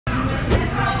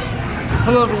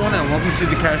Hello everyone and welcome to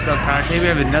the Carousel Pack. Today we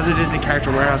have another Disney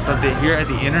Character Warehouse update here at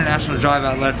the International Drive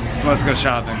outlet, so let's go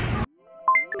shopping.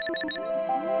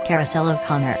 Carousel of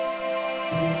Connor.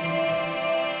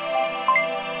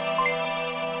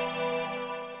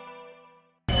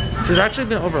 So it's actually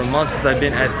been over a month since I've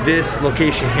been at this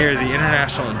location here, the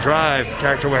International Drive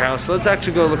Character Warehouse. So let's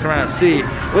actually go look around and see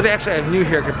what they actually have new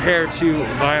here compared to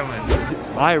Vineland.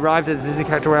 I arrived at the Disney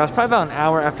Character Warehouse probably about an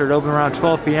hour after it opened, around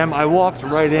 12 p.m. I walked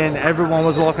right in, everyone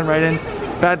was walking right in.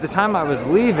 But at the time I was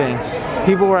leaving,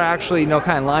 people were actually,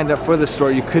 kind of lined up for the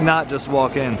store. You could not just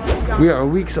walk in. We are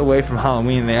weeks away from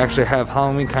Halloween. They actually have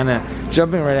Halloween kind of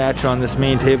jumping right at you on this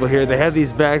main table here. They have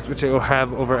these bags, which they will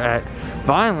have over at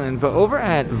Vineland, but over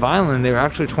at Vineland, they were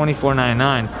actually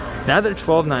 $24.99. Now they're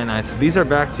 $12.99, so these are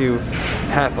back to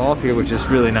half off here, which is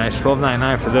really nice.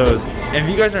 $12.99 for those. And if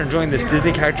you guys are enjoying this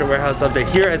Disney Character Warehouse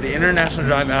update here at the International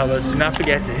Drive outlets, do not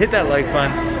forget to hit that like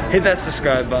button, hit that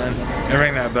subscribe button, and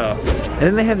ring that bell. And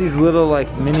then they have these little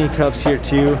mini cups here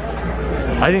too.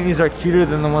 I think these are cuter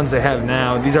than the ones they have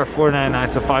now. These are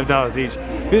 $4.99, so $5 each.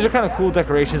 These are kind of cool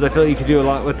decorations. I feel like you could do a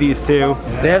lot with these too.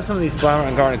 They have some of these flower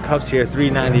and garden cups here,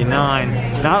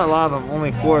 $3.99. Not a lot of them,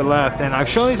 only 4 left. And I've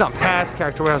shown these on past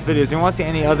Character Warehouse videos. If you want to see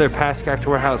any other past Character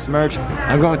Warehouse merch,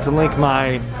 I'm going to link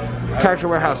my Character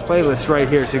Warehouse playlist right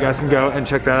here, so you guys can go and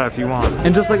check that out if you want.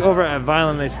 And just like over at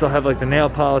Vineland, they still have the nail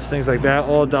polish, things like that,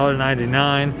 all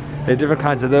 $1.99. They have different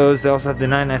kinds of those. They also have the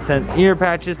 99-cent ear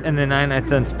patches and the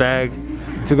 99-cent bag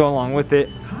to go along with it.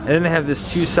 And then they have this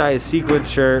 2-size sequin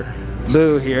shirt,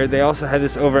 blue here. They also had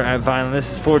this over at Vineland.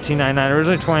 This is $14.99,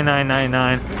 originally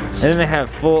 $29.99. And then they have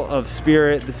Full of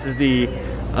Spirit. This is the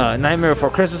Nightmare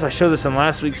Before Christmas. I showed this in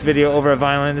last week's video over at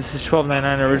Vineland. This is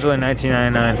 $12.99, originally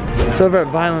 $19.99. So over at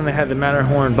Vineland, they had the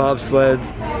Matterhorn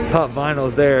bobsleds, pop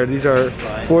vinyls there. These are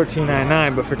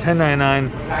 $14.99, but for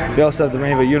 $10.99, they also have the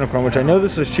Rainbow Unicorn, which I know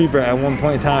this was cheaper at one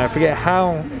point in time. I forget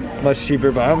how much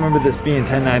cheaper, but I don't remember this being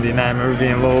 $10.99. I remember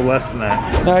being a little less than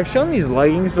that. Now I've shown these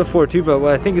leggings before too, but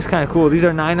what I think is kind of cool, these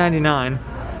are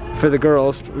 $9.99 for the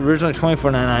girls, originally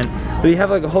 $24.99. But you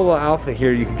have a whole little outfit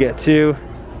here you could get too.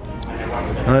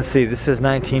 And let's see, this says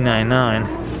 $19.99.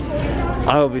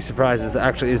 I will be surprised if it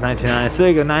actually is $19.99. So there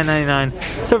you go,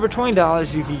 $9.99. So for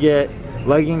 $20 you could get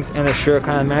leggings and a shirt,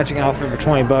 kind of matching outfit for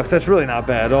 20 bucks. That's really not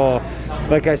bad at all.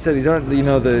 Like I said, these aren't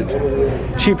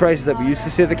the cheap prices that we used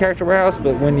to see at the Character Warehouse,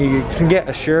 but when you can get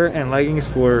a shirt and leggings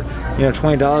for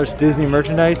 $20 Disney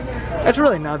merchandise, that's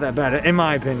really not that bad in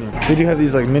my opinion. They do have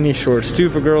these mini shorts too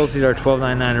for girls. These are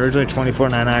 $12.99, originally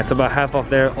 $24.99, so about half off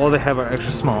there. All they have are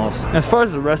extra smalls. As far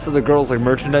as the rest of the girls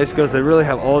merchandise goes, they really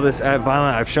have all this at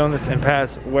Vineland. I've shown this in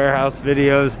past warehouse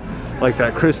videos, like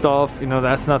that Kristoff,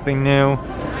 that's nothing new.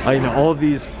 All of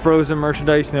these Frozen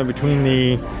merchandise, between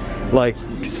the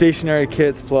stationary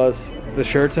kits plus the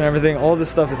shirts and everything, all this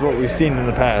stuff is what we've seen in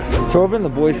the past. So over in the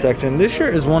boys section, this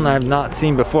shirt is one I've not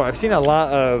seen before. I've seen a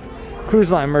lot of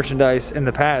cruise line merchandise in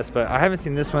the past, but I haven't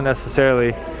seen this one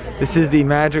necessarily. This is the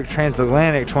Magic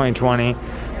Transatlantic 2020,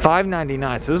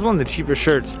 $5.99. So this is one of the cheaper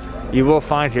shirts you will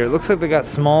find here. It looks like they got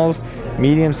smalls,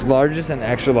 mediums, larges, and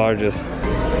extra larges.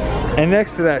 And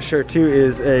next to that shirt too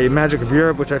is a Magic of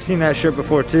Europe, which I've seen that shirt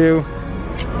before too.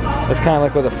 That's kind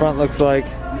of what the front looks like.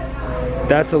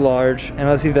 That's a large, and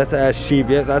let's see if that's as cheap.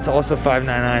 Yep, that's also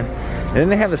 $5.99. And then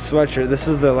they have a sweatshirt. This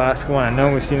is the Alaska one. I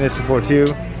know we've seen this before too.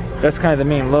 That's kind of the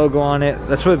main logo on it.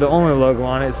 That's really the only logo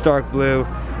on it. It's dark blue.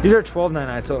 These are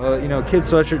 $12.99. So kid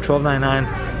sweatshirt,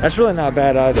 $12.99. That's really not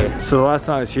bad either. So the last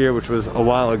time I was here, which was a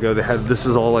while ago, this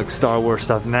was all Star Wars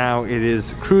stuff. Now it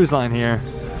is cruise line here.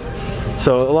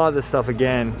 So a lot of this stuff,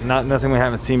 again, nothing we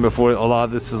haven't seen before. A lot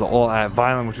of this is all at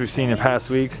Vineland, which we've seen in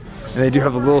past weeks. And they do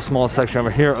have a little small section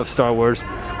over here of Star Wars,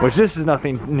 which this is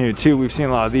nothing new too. We've seen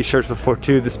a lot of these shirts before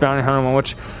too. This Bounty Hunter one,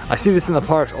 which I see this in the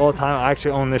parks all the time. I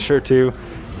actually own this shirt too.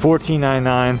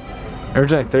 $14.99,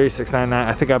 originally $36.99.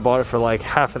 I think I bought it for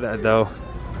half of that though,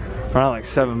 around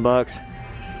 $7 bucks.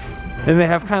 Then they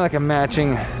have kind of a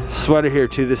matching sweater here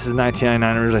too. This is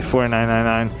 $19.99, originally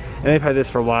 $49.99. And they've had this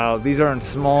for a while. These are in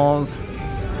smalls,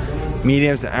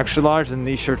 mediums, and extra large, and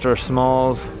these shirts are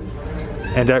smalls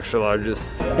and extra larges.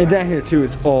 And down here too,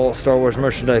 it's all Star Wars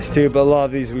merchandise too, but a lot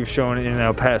of these we've shown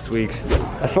in past weeks.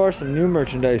 As far as some new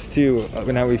merchandise too,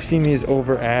 now we've seen these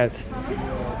over at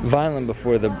Vineland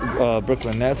before, the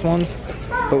Brooklyn Nets ones,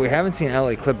 but we haven't seen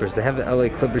LA Clippers. They have the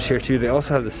LA Clippers here too. They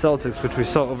also have the Celtics, which we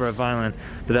saw over at Vineland,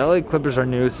 but the LA Clippers are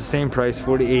new. It's the same price,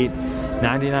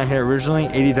 $48.99 here, originally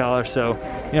 $80. So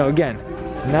again,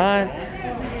 not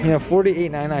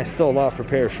 $48.99 is still a lot for a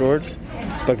pair of shorts,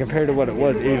 but compared to what it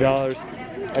was,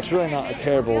 $80, that's really not a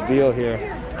terrible deal here.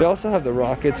 They also have the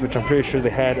Rockets, which I'm pretty sure they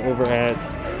had over at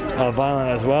Vineland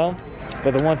as well.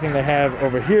 But the one thing they have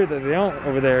over here that they don't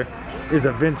over there is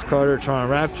a Vince Carter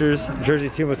Toronto Raptors jersey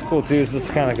too. What's cool too is this is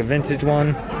kind of like a vintage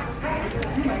one.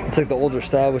 It's like the older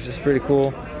style, which is pretty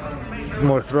cool.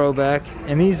 More throwback.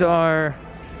 And these are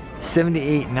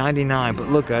 $78.99. But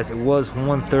look, guys, it was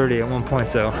 $130 at one point,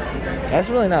 so that's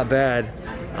really not bad.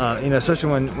 You know,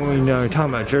 especially when you know you're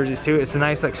talking about jerseys too. It's a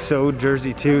nice like sewed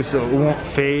jersey too, so it won't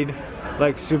fade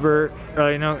like super,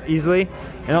 you know, easily.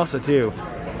 And also too,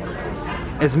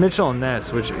 it's Mitchell &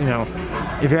 Ness, which, you know,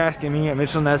 if you're asking me,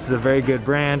 Mitchell & Ness is a very good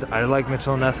brand. I like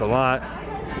Mitchell & Ness a lot.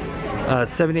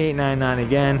 $78.99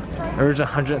 again. Original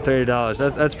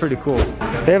 $130. That's pretty cool.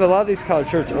 They have a lot of these collared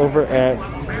shirts over at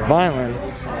Vineland,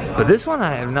 but this one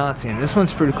I have not seen. This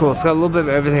one's pretty cool. It's got a little bit of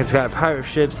everything. It's got pirate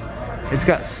ships. It's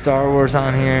got Star Wars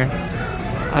on here.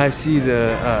 I see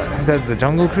the, is that the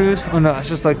Jungle Cruise? Oh no, it's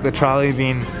just like the trolley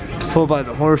being pulled by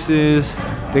the horses.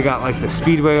 They got like the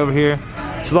Speedway over here.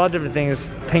 It's a lot of different things.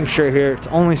 Pink shirt here. It's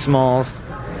only smalls.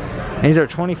 And these are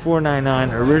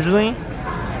 $24.99 originally.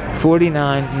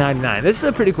 $49.99. This is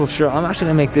a pretty cool shirt. I'm actually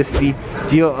gonna make this the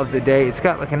deal of the day. It's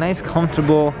got like a nice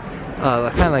comfortable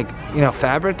kind of like, you know,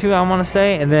 fabric to it, I want to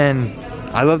say. And then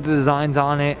I love the designs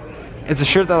on it. It's a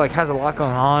shirt that like has a lot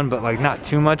going on, but like not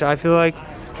too much, I feel like.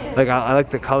 Like I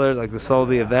like the color, like the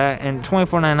subtlety of that. And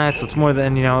 $24.99, so it's more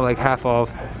than, you know, like half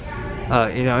off.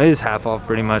 You know, it is half off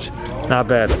pretty much. Not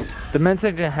bad. The men's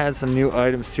section has some new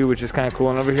items too, which is kind of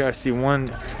cool. And over here I see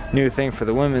one new thing for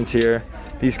the women's here.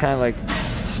 These kind of like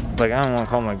I don't want to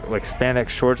call them like spandex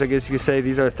shorts, I guess you could say.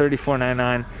 These are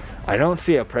 $34.99. I don't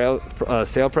see a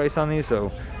sale price on these,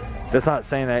 so that's not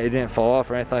saying that it didn't fall off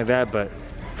or anything like that, but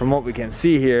from what we can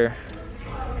see here,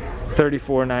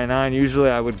 $34.99.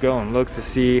 Usually I would go and look to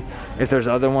see if there's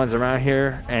other ones around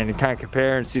here and kind of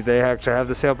compare and see if they actually have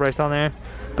the sale price on there,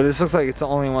 but this looks like it's the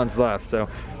only ones left. So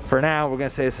for now, we're gonna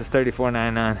say this is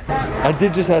 $34.99. I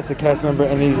did just ask the cast member,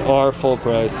 and these are full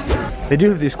price. They do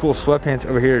have these cool sweatpants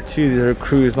over here too. These are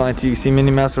cruise line too. You can see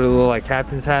Minnie Mouse with a little like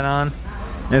captain's hat on,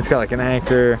 and it's got like an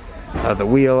anchor, the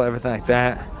wheel, everything like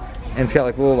that. And it's got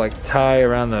like a little like tie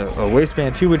around the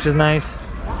waistband too, which is nice.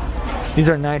 These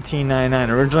are $19.99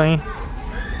 originally,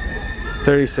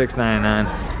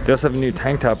 $36.99. They also have a new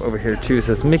tank top over here too. It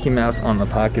says Mickey Mouse on the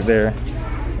pocket there,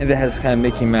 and it has kind of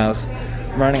Mickey Mouse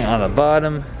running on the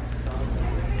bottom.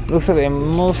 Looks like they have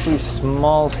mostly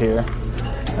smalls here.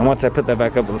 And once I put that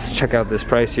back up, let's check out this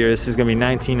price here. This is gonna be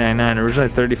 $19.99, originally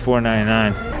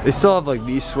 $34.99. They still have like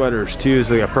these sweaters too.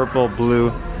 So they got purple, blue,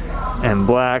 and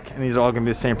black. And these are all gonna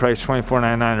be the same price,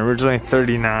 $24.99, originally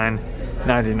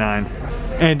 $39.99.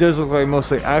 And it does look like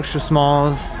mostly extra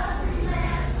smalls,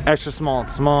 extra small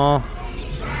and small.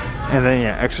 And then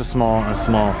yeah, extra small and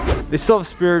small. They still have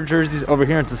Spirit jerseys over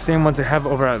here. It's the same ones they have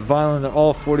over at Vineland. They're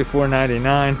all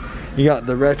 $44.99. You got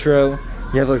the retro.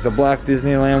 You have like the black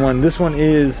Disneyland one. This one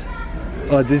is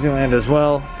Disneyland as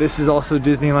well. This is also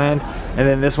Disneyland. And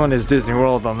then this one is Disney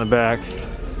World on the back.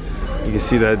 You can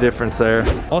see the difference there.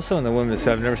 Also in the women's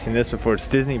set, I've never seen this before. It's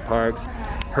Disney Parks.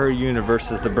 Her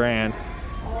Universe is the brand.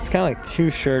 It's kind of like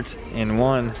two shirts in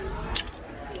one.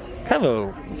 Kind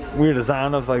of a weird design. I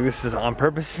don't know if like this is on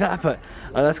purpose or not, but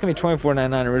that's gonna be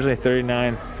 $24.99, originally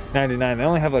 $39.99. They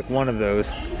only have like one of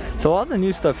those. So a lot of the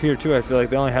new stuff here too, I feel like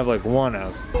they only have like one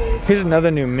of. Here's another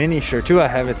new mini shirt too I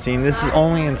haven't seen. This is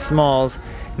only in smalls,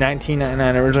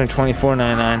 $19.99, originally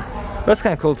 $24.99. That's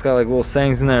kind of cool. It's got like little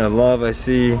sayings in there. Love, I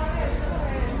see.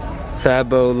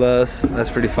 Fabulous. That's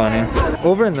pretty funny.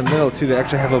 Over in the middle too, they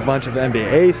actually have a bunch of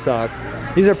NBA socks.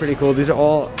 These are pretty cool. These are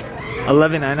all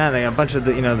 $11.99. They got a bunch of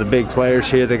the, you know, the big players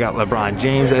here. They got LeBron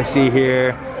James, I see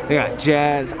here. They got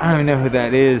Jazz. I don't even know who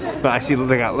that is, but I see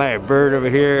they got Larry Bird over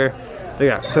here. They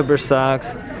got Clippers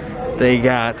socks. They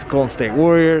got Golden State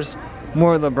Warriors.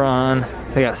 More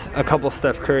LeBron. They got a couple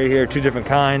Steph Curry here, two different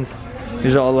kinds.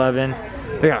 These are all 11.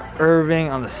 They got Irving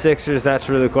on the Sixers. That's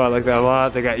really cool. I like that a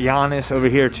lot. They got Giannis over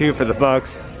here too for the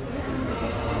Bucks.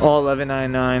 All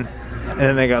 $11.99. And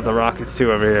then they got the Rockets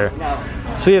too over here.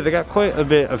 So yeah, they got quite a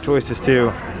bit of choices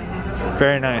too.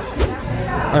 Very nice.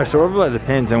 Alright, so we're over by the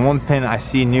pins, and one pin I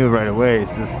see new right away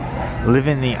is this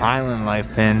Living the Island Life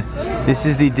pin. This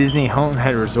is the Disney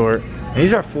Homestead Resort. And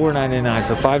these are $4.99,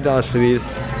 so $5 for these.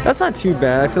 That's not too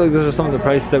bad. I feel like those are some of the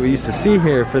prices that we used to see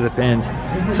here for the pins.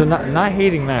 So not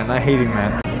hating that, not hating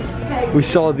that. We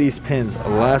saw these pins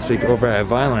last week over at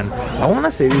Vineland. I want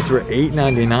to say these were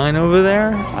 $8.99 over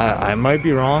there. I might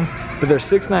be wrong, but they're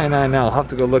 $6.99 now. I'll have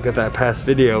to go look at that past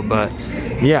video, but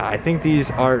yeah, I think these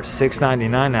are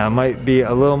 $6.99 now. It might be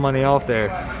a little money off there.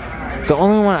 The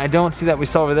only one I don't see that we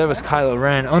saw over there was Kylo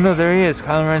Ren. Oh no, there he is.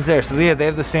 Kylo Ren's there. So yeah, they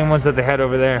have the same ones that they had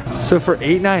over there. So for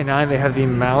 $8.99, they have the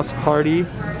Mouse Party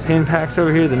pin packs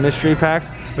over here, the mystery packs.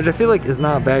 which I feel like is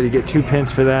not bad. You get 2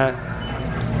 pins for that.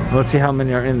 Let's see how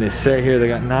many are in this set here. They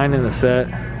got 9 in the set.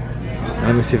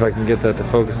 Let me see if I can get that to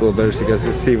focus a little better so you guys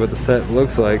can see what the set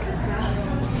looks like.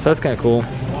 So that's kind of cool.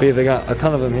 But yeah, they got a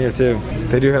ton of them here too.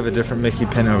 They do have a different Mickey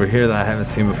pin over here that I haven't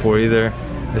seen before either.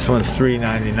 This one's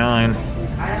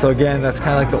 $3.99. So again, that's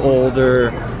kind of like the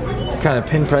older kind of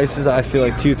pin prices. I feel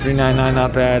like $2,399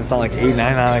 not bad. It's not like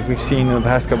 $8.99 like we've seen in the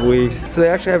past couple weeks. So they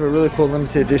actually have a really cool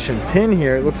limited edition pin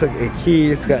here. It looks like a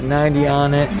key. It's got 90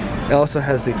 on it. It also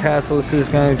has the castle. This is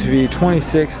going to be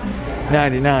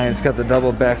 $26.99. It's got the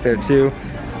double back there too.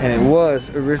 And it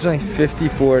was originally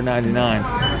 $54.99.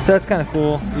 So that's kind of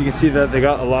cool. You can see that they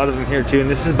got a lot of them here too, and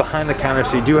this is behind the counter,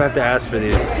 so you do have to ask for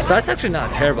these. So that's actually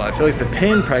not terrible. I feel like the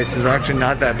pin prices are actually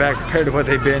not that bad compared to what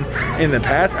they've been in the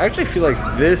past. I actually feel like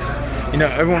this, you know,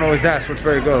 everyone always asks what's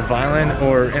better to go, Vineland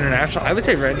or International. I would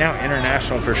say right now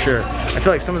International for sure. I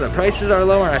feel like some of the prices are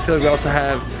lower, and I feel like we also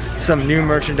have some new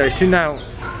merchandise too. Now,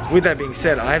 with that being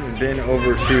said, I haven't been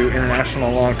over to International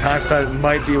in a long time, so that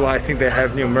might be why I think they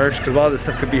have new merch, because a lot of this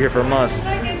stuff could be here for a month.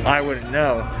 I wouldn't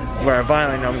know. Where at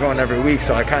Vineland, I'm going every week,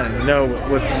 so I kind of know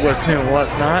what's new and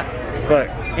what's not. But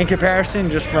in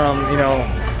comparison, just from, you know,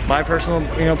 my personal,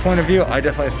 you know, point of view, I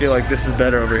definitely feel like this is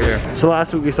better over here. So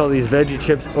last week we saw these veggie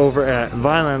chips over at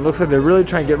Vineland. Looks like they're really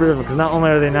trying to get rid of them, because not only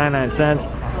are they 99 cents,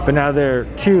 but now they're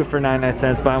 2 for 99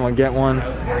 cents. Buy one, get one.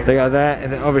 They got that,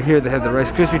 and then over here they have the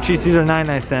Rice Krispie treats. These are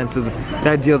 99 cents, so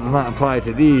that deal does not apply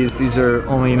to these. These are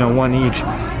only, you know, 1 each.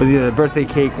 But the birthday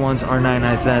cake ones are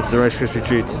 99 cents, the Rice Krispie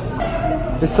treats.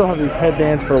 They still have these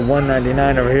headbands for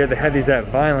 $1.99 over here. They have these at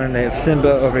Vineland. They have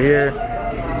Simba over here.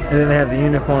 And then they have the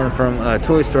unicorn from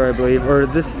Toy Story, I believe. Or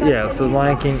this, yeah, so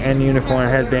Lion King and unicorn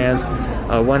headbands,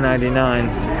 $1.99.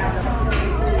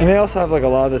 And they also have like a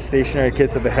lot of the stationary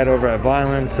kits that they had over at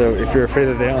Vineland. So if you're afraid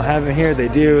that they don't have them here, they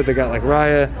do. They got like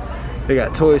Raya, they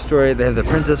got Toy Story, they have the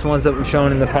princess ones that we've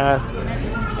shown in the past.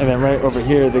 And then right over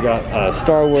here, they got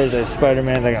Star Wars, they have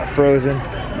Spider-Man, they got Frozen.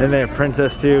 Then they have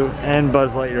Princess too, and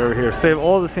Buzz Lightyear over here. So they have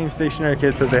all the same stationary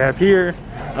kits that they have here,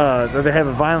 that they have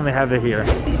at Vineland, they have it here.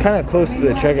 Kind of close to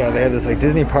the checkout, they have this like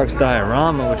Disney Parks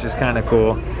diorama, which is kind of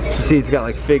cool. You see it's got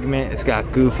like Figment, it's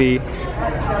got Goofy.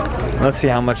 Let's see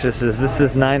how much this is. This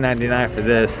is $9.99 for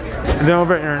this. And then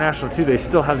over at International too, they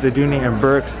still have the Dooney and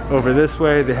Burks over this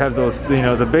way. They have those, you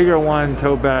know, the bigger one,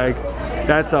 tote bag.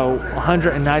 That's a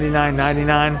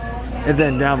 $199.99. And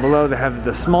then down below they have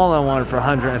the smaller one for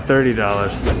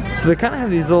 $130. So they kind of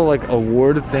have these little like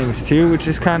award things too, which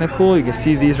is kind of cool. You can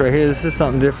see these right here. This is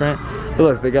something different. But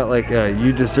look, they got like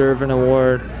You Deserve an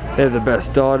Award. They have the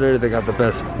best daughter. They got the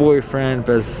best boyfriend.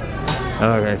 Best,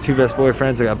 okay, 2 best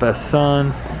boyfriends. They got best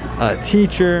son,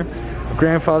 teacher,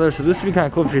 grandfather. So this would be kind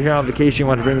of cool if you're here on vacation, you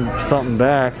want to bring something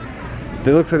back.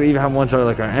 It looks like they even have ones that are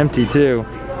like are empty too.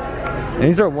 And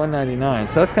these are $1.99.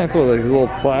 So that's kind of cool. Like these little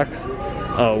plaques.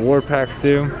 Award packs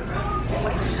too.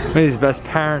 Maybe these best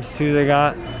parents too they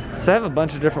got. So I have a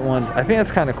bunch of different ones. I think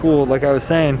that's kind of cool. Like I was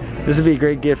saying, this would be a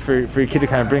great gift for your kid to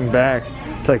kind of bring back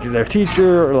to like their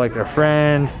teacher or like their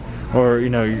friend, or you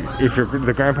know, if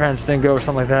the grandparents didn't go or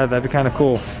something like that, that'd be kind of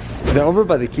cool. Then over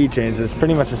by the keychains, it's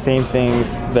pretty much the same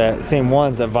things, same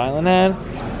ones that Vineland had.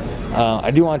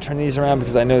 I do want to turn these around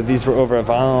because I know these were over at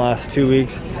Vineland the last 2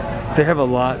 weeks. They have a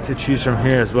lot to choose from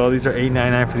here as well. These are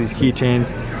 $8.99 for these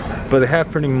keychains. But they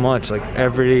have pretty much like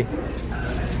every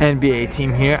NBA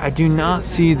team here. I do not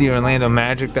see the Orlando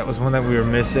Magic. That was one that we were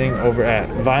missing over at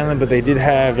Vineland, but they did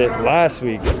have it last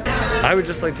week. I would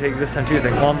just like to take this time too to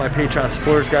thank all my Patreon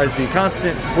supporters, guys. The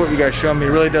constant support you guys show me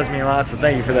really does mean a lot, so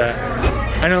thank you for that.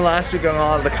 I know last week on a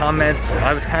lot of the comments,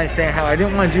 I was kind of saying how I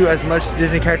didn't want to do as much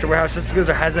Disney Character Warehouse just because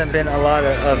there hasn't been a lot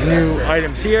of new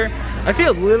items here. I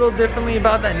feel a little differently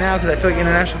about that now because I feel like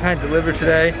International kind of delivered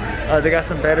today. They got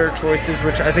some better choices,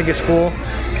 which I think is cool.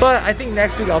 But I think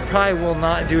next week I'll probably will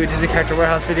not do a Disney Character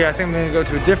Warehouse video. I think I'm going to go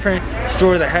to a different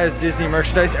store that has Disney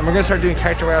merchandise, and we're going to start doing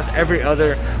Character Warehouse every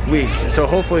other week. So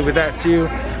hopefully with that too,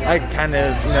 I can kind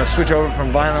of, you know, switch over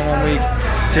from Vineland one week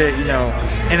to, you know,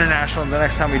 International the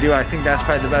next time we do. I think that's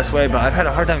probably the best way, but I've had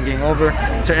a hard time getting over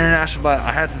to International, but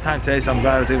I had some time today, so I'm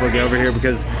glad I was able to get over here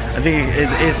because I think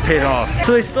it's paid off.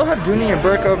 So they still have Dooney and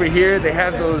Burke over here. They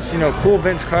have those, you know, cool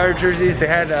Vince Carter jerseys. They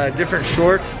had different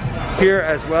shorts here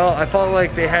as well. I felt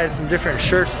like they had some different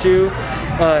shirts too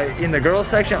in the girls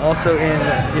section, also in,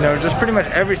 you know, just pretty much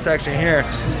every section here.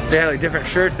 They had like different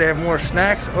shirts. They have more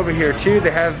snacks over here too.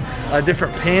 They have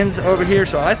different pins over here.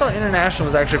 So I thought International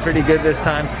was actually pretty good this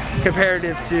time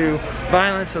comparative to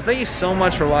Vineland. So thank you so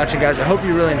much for watching, guys. I hope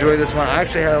you really enjoyed this one. I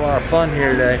actually had a lot of fun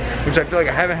here today, which I feel like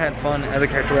I haven't had fun at the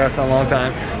Character Warehouse in a long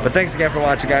time. But thanks again for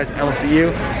watching, guys, and we'll see you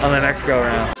on the next go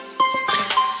around.